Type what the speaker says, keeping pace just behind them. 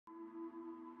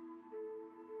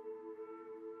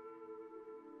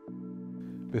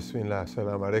Bismillah,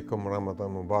 Assalamu alaikum,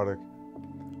 Ramadan Mubarak.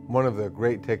 One of the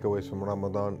great takeaways from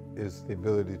Ramadan is the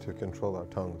ability to control our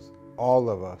tongues. All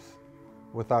of us,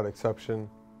 without exception,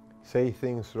 say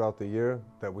things throughout the year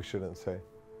that we shouldn't say.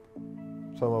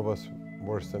 Some of us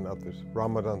worse than others.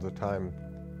 Ramadan's a time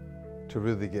to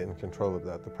really get in control of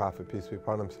that. The Prophet, peace be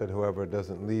upon him, said, whoever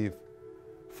doesn't leave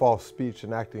false speech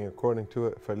and acting according to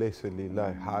it, فَلَيْسَ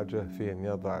لِلَّهِ حَاجَةٌ فِي أَنْ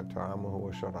يَضَعَ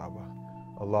طَعَامَهُ وَشَرَابَهُ.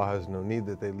 Allah has no need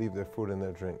that they leave their food and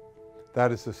their drink.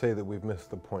 That is to say that we've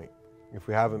missed the point. If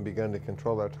we haven't begun to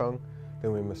control our tongue,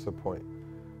 then we miss the point.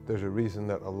 There's a reason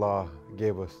that Allah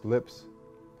gave us lips.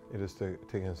 It is to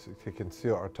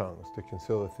conceal our tongues, to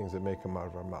conceal the things that may come out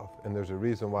of our mouth. And there's a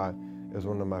reason why, as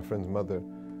one of my friend's mother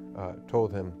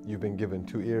told him, you've been given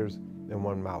 2 ears and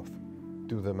 1 mouth.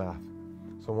 Do the math.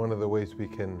 So one of the ways we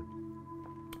can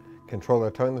control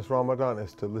our tongue this Ramadan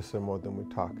is to listen more than we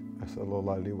talk. Assalamu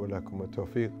alaikum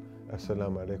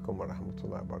wa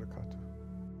rahmatullahi wa barakatuh.